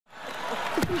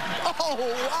Oh,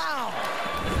 wow!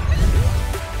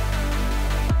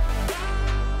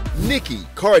 Nicki,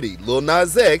 Cardi, Lil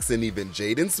Nas X, and even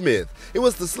Jaden Smith. It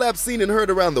was the slap seen and heard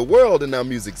around the world, and now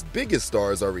music's biggest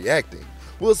stars are reacting.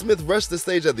 Will Smith rushed the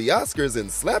stage at the Oscars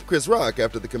and slapped Chris Rock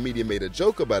after the comedian made a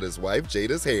joke about his wife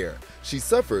Jada's hair. She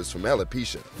suffers from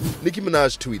alopecia. Nicki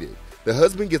Minaj tweeted, "The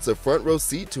husband gets a front row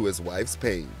seat to his wife's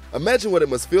pain. Imagine what it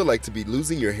must feel like to be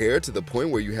losing your hair to the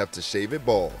point where you have to shave it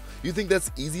bald. You think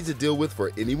that's easy to deal with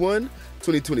for anyone?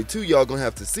 2022, y'all gonna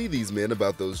have to see these men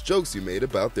about those jokes you made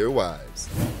about their wives."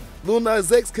 Lil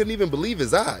Nas X couldn't even believe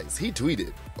his eyes. He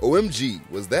tweeted, "OMG,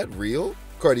 was that real?"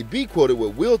 Cardi B quoted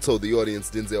what Will told the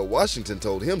audience Denzel Washington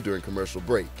told him during commercial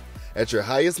break. "At your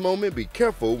highest moment, be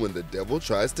careful when the devil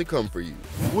tries to come for you."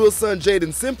 Will's son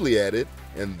Jaden simply added,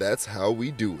 "And that's how we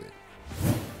do it."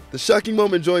 The shocking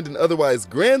moment joined an otherwise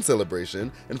grand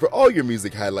celebration, and for all your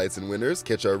music highlights and winners,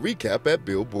 catch our recap at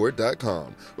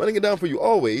Billboard.com. Running it down for you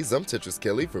always, I'm Tetris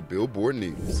Kelly for Billboard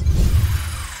News.